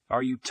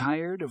Are you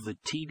tired of the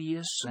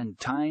tedious and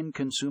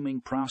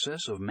time-consuming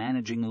process of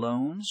managing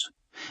loans?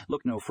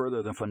 Look no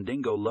further than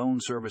Fundingo loan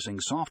servicing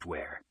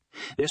software.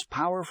 This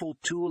powerful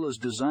tool is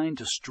designed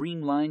to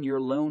streamline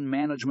your loan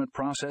management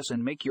process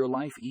and make your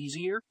life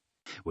easier.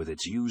 With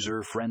its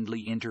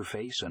user-friendly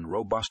interface and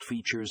robust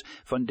features,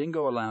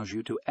 Fundingo allows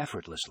you to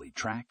effortlessly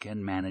track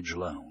and manage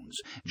loans,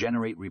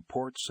 generate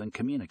reports, and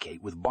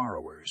communicate with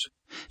borrowers.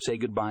 Say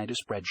goodbye to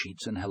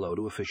spreadsheets and hello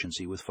to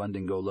efficiency with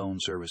Fundingo loan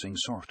servicing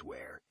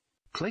software.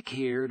 Click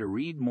here to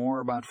read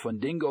more about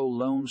Fundingo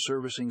loan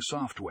servicing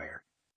software.